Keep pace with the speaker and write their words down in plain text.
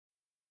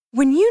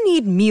When you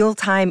need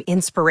mealtime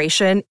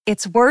inspiration,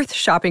 it's worth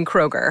shopping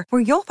Kroger,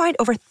 where you'll find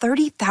over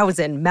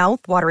 30,000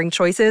 mouth-watering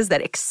choices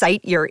that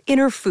excite your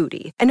inner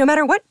foodie. And no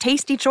matter what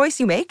tasty choice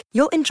you make,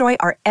 you'll enjoy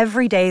our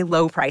everyday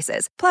low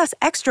prices, plus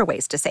extra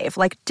ways to save,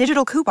 like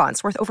digital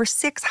coupons worth over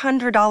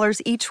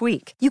 $600 each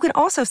week. You can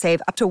also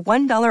save up to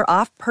 $1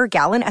 off per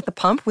gallon at the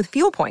pump with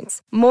fuel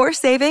points. More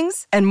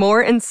savings and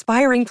more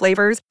inspiring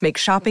flavors make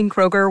shopping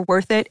Kroger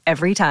worth it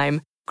every time.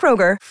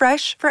 Kroger,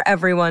 fresh for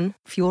everyone.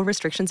 Fuel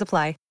restrictions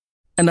apply.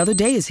 Another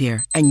day is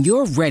here, and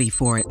you're ready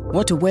for it.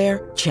 What to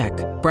wear? Check.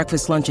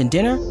 Breakfast, lunch, and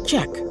dinner?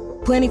 Check.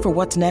 Planning for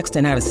what's next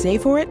and how to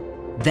save for it?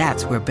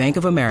 That's where Bank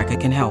of America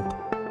can help.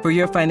 For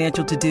your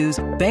financial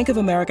to-dos, Bank of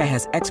America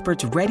has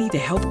experts ready to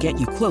help get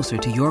you closer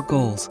to your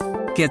goals.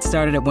 Get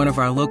started at one of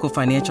our local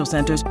financial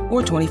centers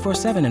or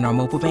 24/7 in our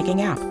mobile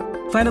banking app.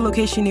 Find a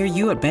location near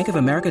you at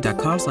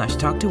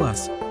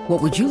bankofamerica.com/talktous.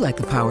 What would you like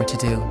the power to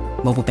do?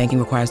 Mobile banking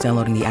requires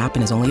downloading the app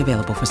and is only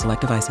available for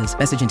select devices.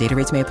 Message and data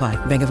rates may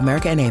apply. Bank of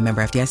America N.A.,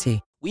 member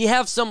FDIC. We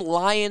have some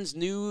Lions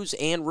news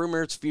and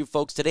rumors for you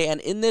folks today, and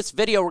in this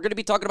video, we're going to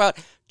be talking about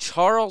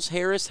Charles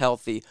Harris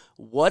healthy,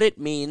 what it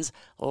means.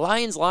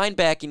 Lions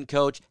linebacking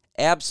coach,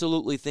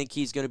 absolutely think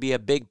he's going to be a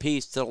big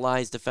piece to the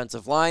Lions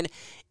defensive line.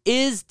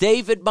 Is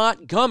David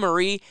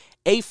Montgomery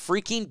a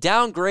freaking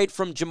downgrade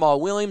from Jamal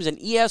Williams? An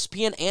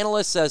ESPN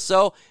analyst says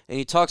so, and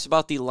he talks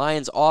about the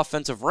Lions'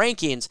 offensive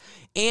rankings.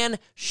 And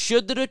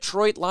should the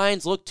Detroit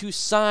Lions look to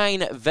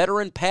sign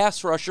veteran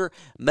pass rusher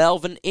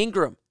Melvin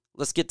Ingram?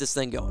 Let's get this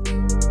thing going.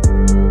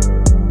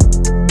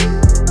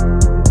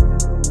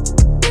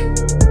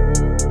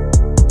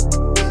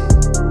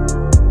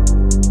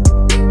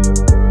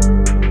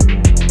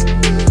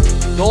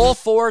 Goal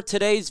for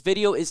today's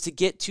video is to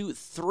get to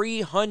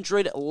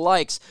 300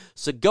 likes.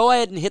 So go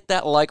ahead and hit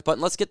that like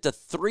button. Let's get to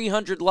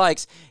 300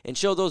 likes and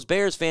show those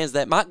Bears fans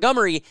that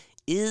Montgomery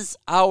is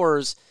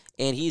ours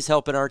and he's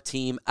helping our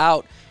team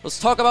out. Let's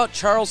talk about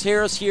Charles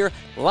Harris here.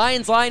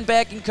 Lions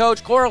linebacking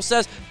coach Coral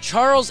says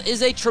Charles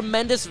is a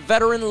tremendous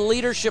veteran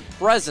leadership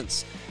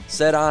presence.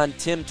 Said on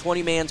Tim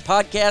 20man's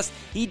podcast,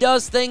 he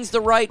does things the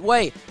right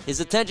way. His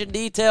attention to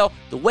detail,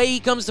 the way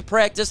he comes to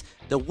practice,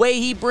 the way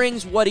he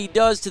brings what he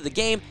does to the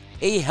game.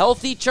 A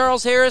healthy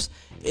Charles Harris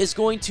is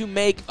going to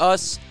make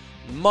us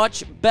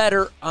much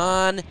better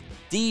on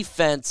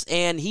defense.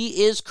 And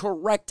he is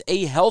correct.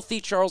 A healthy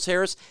Charles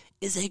Harris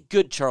is a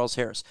good Charles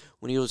Harris.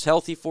 When he was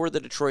healthy for the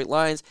Detroit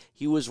Lions,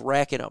 he was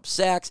racking up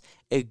sacks,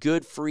 a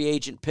good free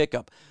agent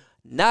pickup.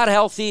 Not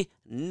healthy,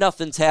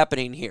 nothing's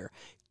happening here.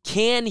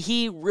 Can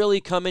he really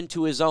come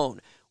into his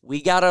own?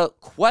 We got to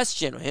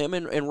question him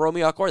and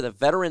Romeo Okwara, the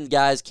veteran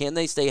guys. Can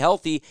they stay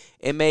healthy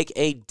and make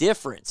a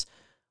difference?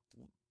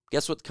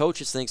 Guess what? The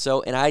coaches think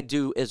so, and I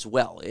do as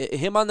well.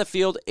 Him on the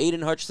field,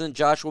 Aiden Hutchinson,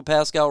 Joshua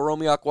Pascal,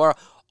 Romeo Okwara,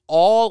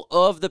 all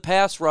of the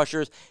pass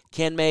rushers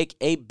can make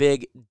a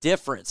big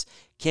difference.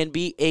 Can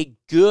be a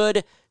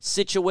good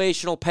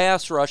situational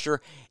pass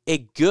rusher, a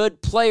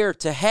good player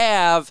to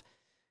have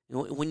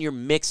when you're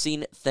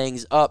mixing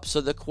things up. So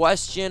the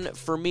question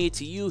for me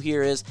to you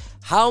here is,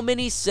 how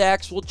many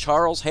sacks will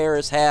Charles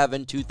Harris have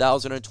in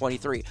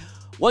 2023?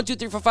 1, 2,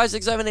 3, 4, 5,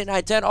 6, 7, 8,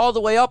 9, 10, all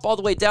the way up, all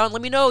the way down.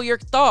 Let me know your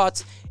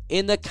thoughts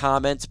in the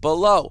comments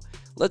below.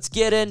 Let's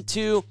get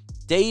into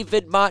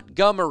David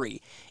Montgomery.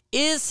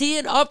 Is he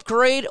an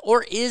upgrade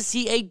or is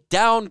he a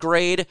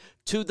downgrade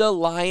to the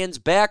Lions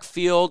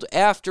backfield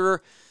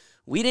after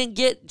we didn't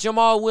get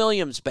Jamal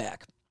Williams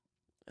back?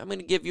 I'm going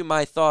to give you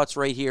my thoughts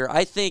right here.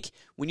 I think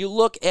when you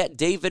look at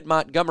David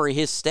Montgomery,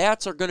 his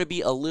stats are going to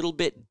be a little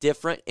bit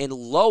different and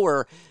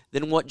lower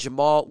than what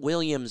Jamal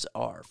Williams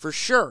are, for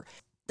sure.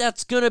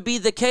 That's going to be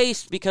the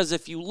case because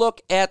if you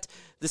look at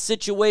the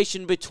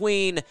situation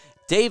between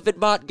David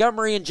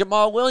Montgomery and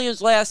Jamal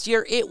Williams last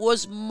year, it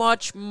was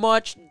much,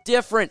 much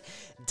different.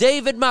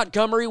 David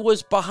Montgomery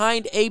was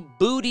behind a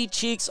booty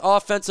cheeks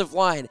offensive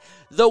line,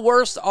 the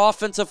worst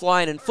offensive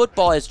line in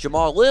football, as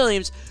Jamal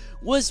Williams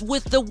was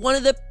with one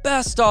of the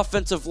best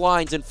offensive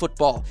lines in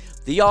football.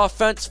 The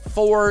offense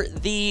for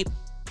the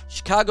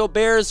Chicago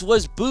Bears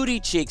was booty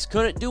cheeks,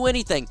 couldn't do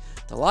anything.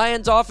 The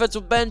Lions' offense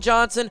with Ben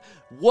Johnson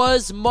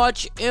was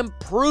much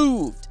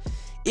improved.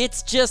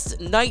 It's just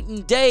night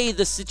and day,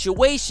 the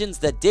situations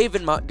that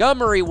David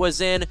Montgomery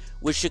was in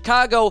with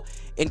Chicago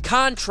in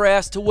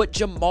contrast to what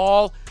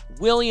Jamal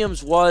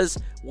Williams was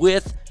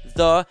with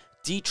the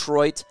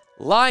Detroit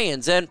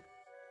Lions. And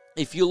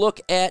if you look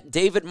at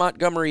David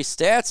Montgomery's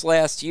stats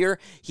last year,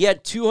 he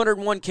had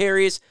 201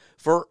 carries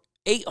for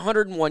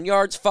 801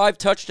 yards, 5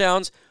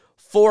 touchdowns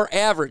for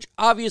average.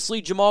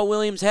 Obviously, Jamal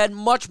Williams had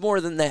much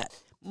more than that.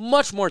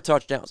 Much more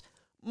touchdowns,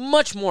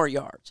 much more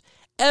yards.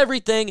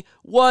 Everything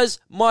was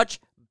much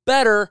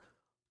better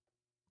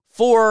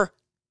for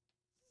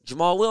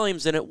Jamal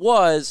Williams than it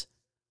was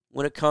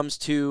when it comes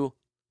to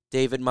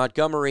David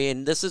Montgomery.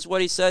 And this is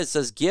what he says. He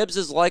says, Gibbs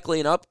is likely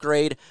an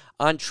upgrade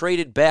on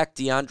traded back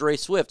DeAndre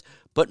Swift,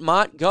 but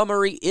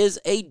Montgomery is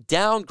a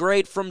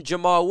downgrade from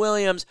Jamal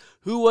Williams,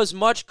 who was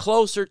much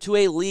closer to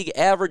a league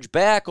average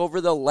back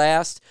over the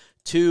last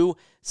 2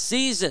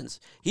 seasons.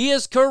 He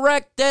is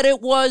correct that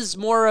it was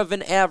more of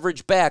an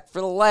average back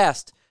for the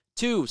last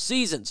 2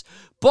 seasons.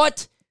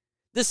 But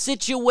the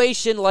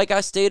situation, like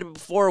I stated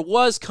before,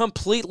 was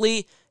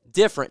completely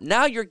different.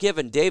 Now you're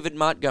given David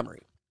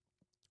Montgomery,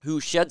 who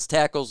sheds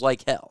tackles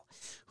like hell,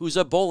 who's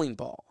a bowling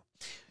ball.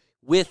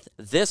 With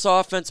this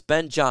offense,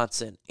 Ben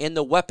Johnson, and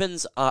the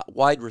weapons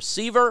wide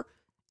receiver,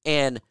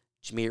 and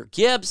Jahmyr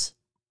Gibbs,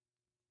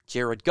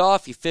 Jared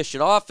Goff,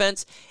 efficient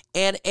offense,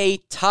 and a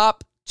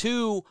top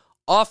 2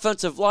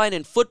 offensive line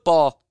in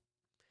football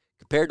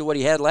compared to what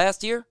he had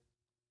last year,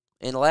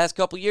 in the last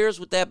couple years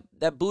with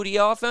that booty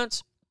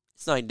offense,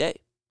 it's night and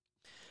day.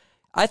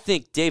 I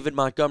think David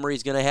Montgomery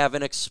is going to have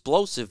an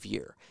explosive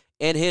year,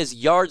 and his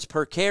yards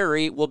per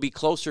carry will be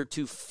closer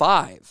to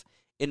 5,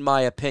 in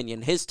my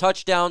opinion. His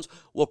touchdowns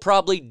will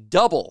probably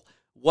double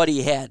what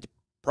he had,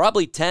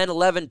 probably 10,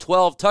 11,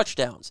 12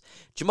 touchdowns.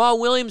 Jamal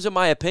Williams, in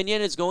my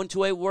opinion, is going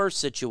to a worse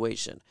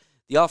situation.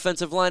 The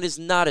offensive line is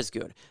not as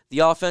good. The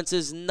offense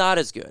is not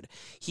as good.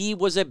 He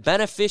was a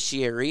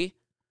beneficiary,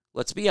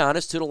 let's be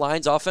honest, to the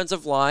Lions'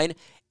 offensive line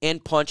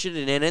and punching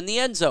it in the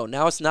end zone.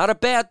 Now, it's not a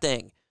bad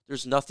thing.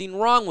 There's nothing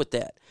wrong with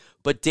that.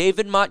 But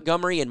David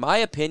Montgomery, in my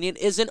opinion,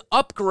 is an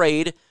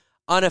upgrade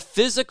on a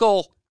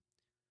physical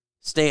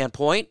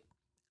standpoint,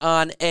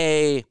 on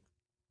a,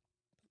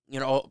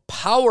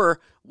 power,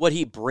 what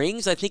he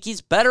brings. I think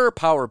he's better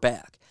power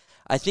back.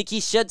 I think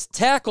he sheds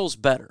tackles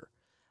better.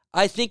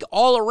 I think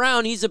all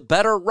around he's a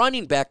better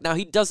running back. Now,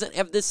 he doesn't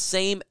have the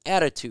same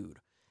attitude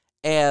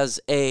as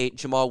a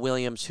Jamal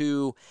Williams,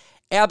 who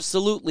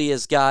absolutely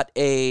has got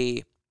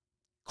a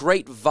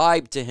great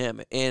vibe to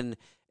him and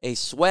a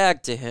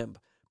swag to him.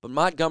 But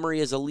Montgomery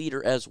is a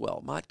leader as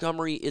well.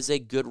 Montgomery is a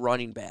good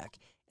running back,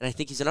 and I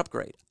think he's an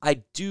upgrade.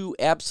 I do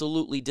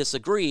absolutely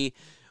disagree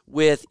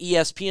with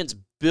ESPN's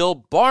Bill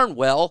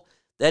Barnwell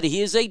that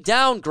he is a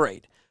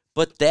downgrade,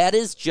 but that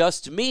is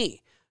just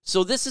me.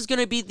 So this is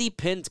going to be the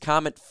pinned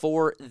comment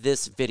for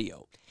this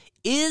video.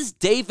 Is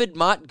David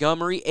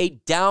Montgomery a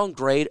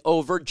downgrade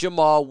over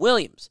Jamal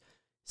Williams?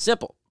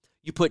 Simple.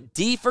 You put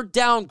D for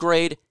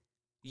downgrade,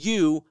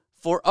 U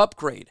for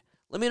upgrade.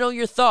 Let me know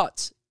your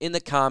thoughts in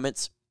the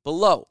comments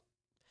below.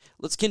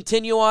 Let's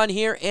continue on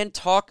here and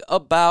talk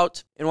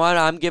about, and why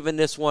I'm giving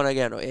this one,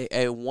 again,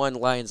 a one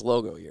Lions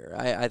logo here.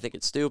 I think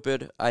it's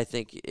stupid. I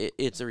think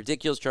it's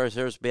ridiculous. Charles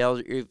Harris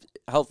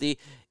healthy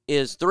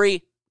is 3.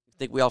 I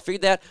think we all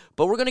figured that.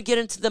 But we're going to get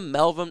into the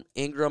Melvin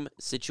Ingram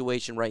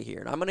situation right here.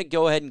 And I'm going to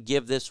go ahead and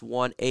give this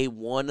one a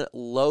 1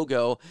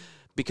 logo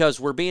because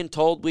we're being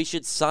told we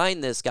should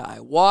sign this guy.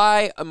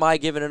 Why am I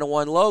giving it a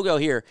 1 logo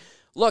here?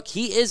 Look,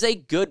 he is a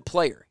good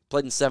player. He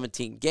played in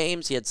 17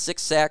 games. He had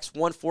 6 sacks,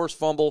 1 forced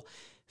fumble,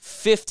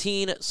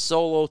 15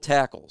 solo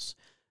tackles.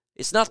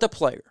 It's not the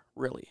player,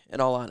 really, in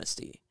all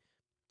honesty.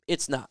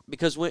 It's not,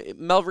 because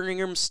Melvin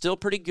Ingram's still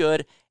pretty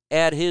good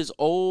at his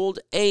old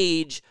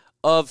age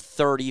of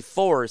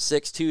 34,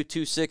 6'2",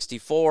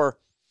 264,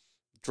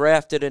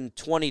 drafted in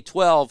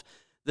 2012.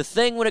 The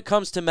thing when it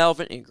comes to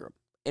Melvin Ingram,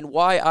 and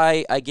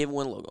why I give him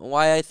 1 logo, and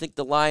why I think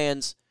the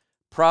Lions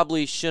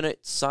probably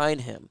shouldn't sign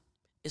him,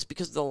 is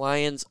because the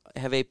Lions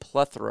have a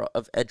plethora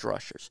of edge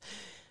rushers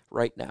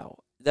right now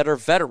that are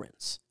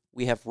veterans.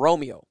 We have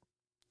Romeo,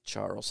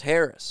 Charles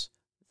Harris.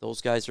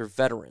 Those guys are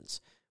veterans.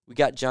 We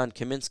got John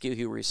Kaminsky,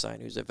 who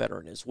re-signed, who's a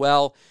veteran as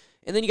well.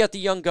 And then you got the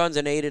young guns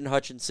and Aiden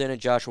Hutchinson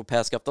and Joshua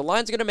Pascal. The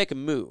Lions are going to make a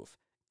move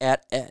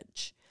at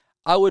edge.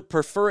 I would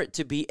prefer it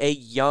to be a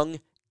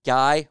young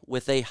guy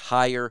with a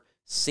higher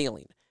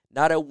ceiling,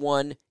 not a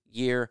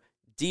 1-year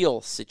deal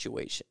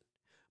situation.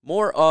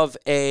 More of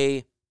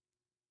a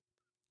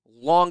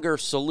longer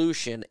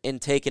solution in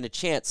taking a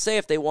chance. Say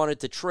if they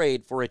wanted to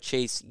trade for a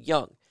Chase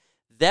Young.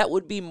 That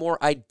would be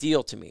more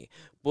ideal to me.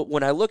 But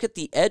when I look at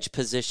the edge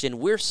position,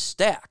 we're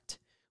stacked.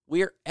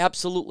 We're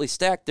absolutely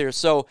stacked there.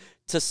 So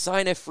to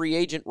sign a free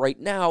agent right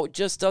now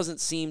just doesn't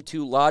seem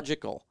too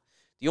logical.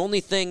 The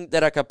only thing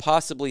that I could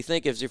possibly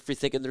think is if you're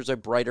thinking there's a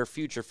brighter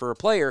future for a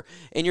player,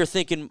 and you're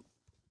thinking,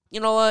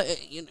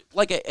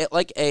 like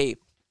a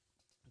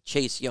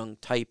Chase Young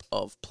type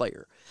of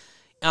player.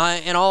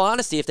 In all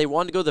honesty, if they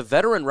wanted to go the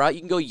veteran route,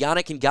 you can go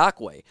Yannick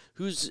Ngakoue,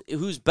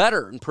 who's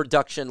better in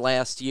production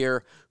last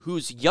year,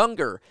 who's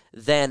younger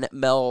than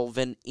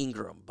Melvin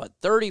Ingram. But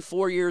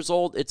 34 years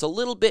old, it's a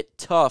little bit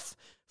tough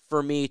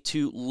for me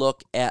to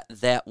look at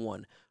that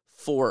one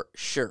for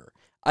sure.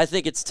 I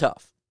think it's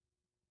tough.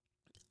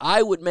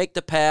 I would make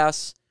the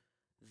pass.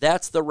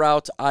 That's the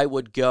route I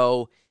would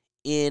go,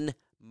 in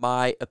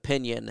my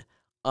opinion,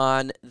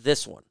 on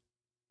this one.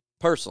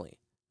 Personally,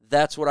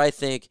 that's what I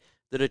think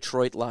the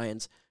Detroit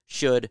Lions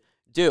should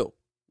do.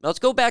 Now let's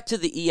go back to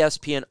the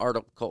ESPN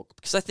article,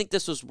 because I think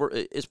this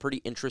is pretty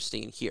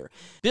interesting here.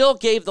 Bill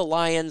gave the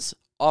Lions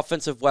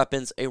offensive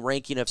weapons a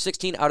ranking of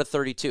 16 out of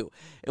 32,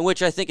 in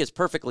which I think is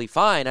perfectly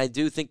fine. I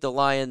do think the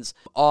Lions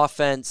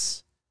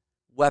offense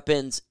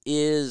weapons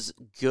is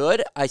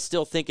good. I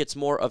still think it's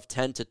more of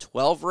 10 to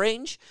 12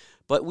 range,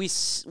 but we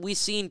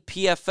seen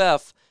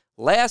PFF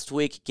last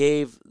week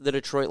gave the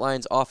Detroit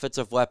Lions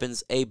offensive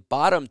weapons a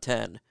bottom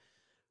 10,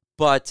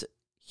 but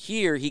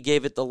Here, he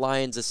gave it the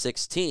Lions a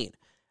 16.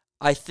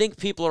 I think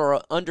people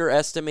are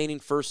underestimating,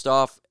 first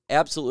off,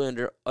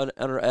 absolutely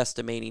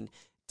underestimating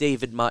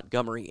David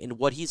Montgomery and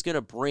what he's going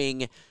to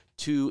bring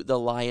to the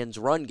Lions'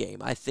 run game.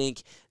 I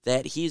think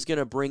that he's going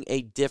to bring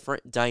a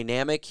different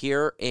dynamic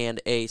here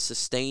and a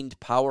sustained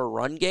power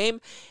run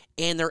game,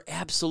 and they're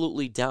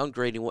absolutely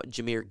downgrading what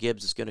Jahmyr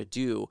Gibbs is going to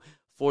do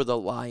for the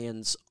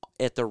Lions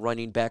at the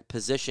running back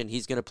position.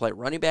 He's going to play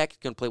running back, he's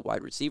going to play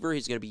wide receiver,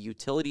 he's going to be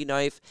utility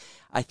knife.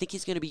 I think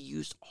he's going to be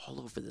used all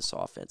over this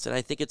offense, and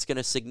I think it's going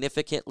to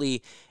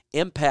significantly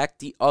impact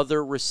the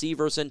other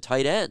receivers and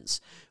tight ends.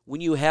 When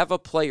you have a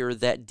player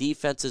that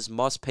defenses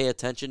must pay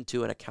attention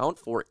to and account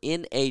for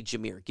in a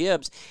Jahmyr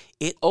Gibbs,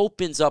 it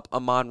opens up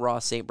Amon-Ra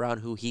St. Brown,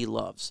 who he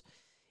loves.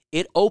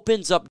 It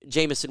opens up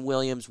Jameson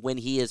Williams when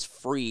he is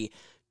free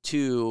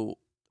to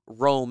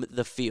roam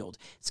the field.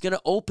 It's going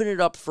to open it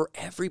up for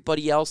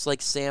everybody else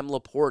like Sam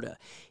Laporta.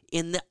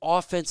 And the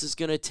offense is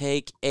going to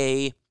take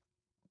a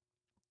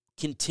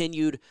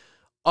continued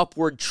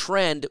upward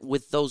trend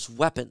with those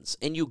weapons.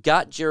 And you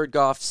got Jared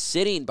Goff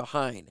sitting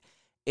behind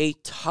a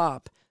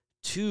top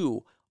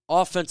 2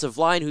 offensive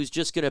line who's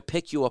just going to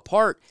pick you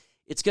apart.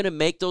 It's going to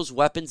make those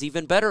weapons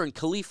even better. And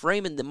Khalif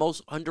Raymond, the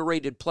most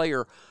underrated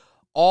player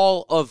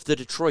all of the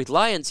Detroit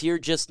Lions here,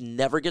 just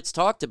never gets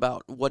talked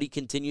about, what he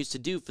continues to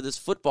do for this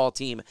football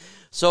team.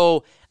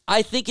 So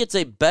I think it's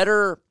a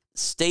better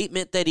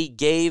statement that he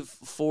gave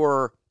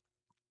for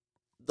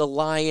the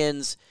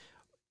Lions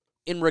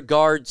in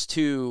regards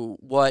to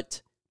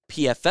what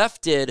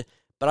PFF did,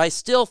 but I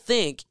still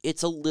think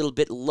it's a little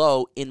bit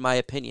low in my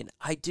opinion.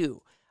 I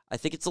do. I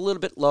think it's a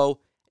little bit low,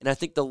 and I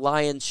think the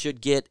Lions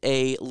should get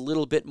a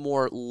little bit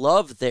more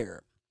love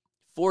there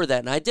for that.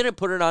 And I didn't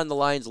put it on the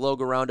Lions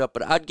logo roundup,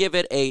 but I'd give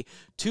it a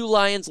 2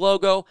 Lions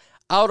logo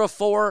out of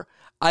 4.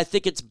 I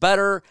think it's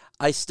better.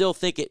 I still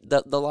think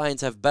the Lions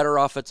have better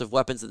offensive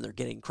weapons than they're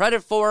getting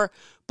credit for.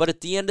 But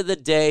at the end of the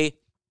day,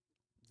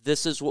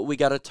 this is what we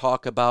got to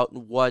talk about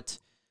and what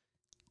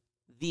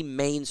the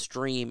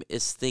mainstream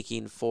is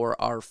thinking for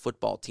our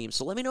football team.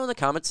 So let me know in the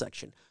comment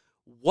section,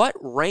 what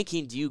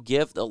ranking do you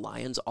give the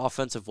Lions'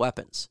 offensive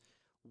weapons?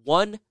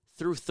 1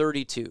 through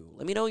 32.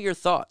 Let me know your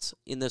thoughts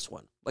in this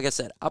one. Like I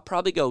said, I'll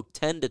probably go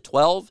 10 to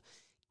 12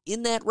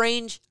 in that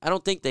range. I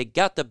don't think they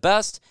got the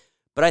best,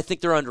 but I think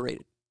they're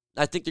underrated.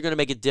 I think they're going to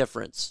make a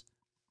difference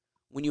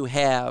when you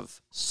have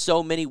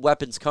so many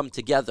weapons come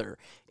together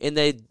and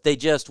they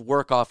just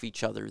work off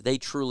each other. They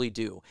truly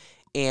do.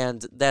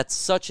 And that's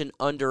such an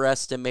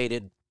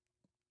underestimated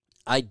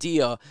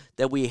idea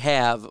that we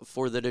have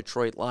for the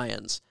Detroit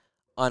Lions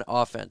on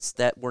offense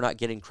that we're not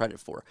getting credit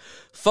for.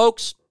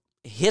 Folks,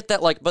 hit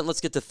that like button.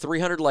 Let's get to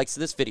 300 likes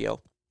in this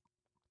video.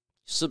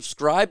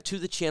 Subscribe to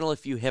the channel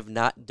if you have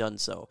not done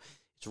so.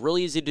 It's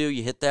really easy to do.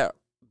 You hit that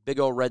big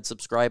old red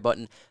subscribe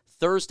button.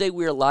 Thursday,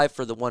 we are live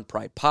for the One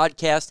Pride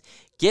podcast.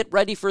 Get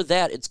ready for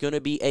that. It's going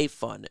to be a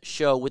fun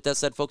show. With that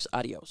said, folks,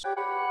 adios.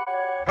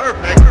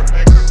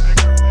 Perfect.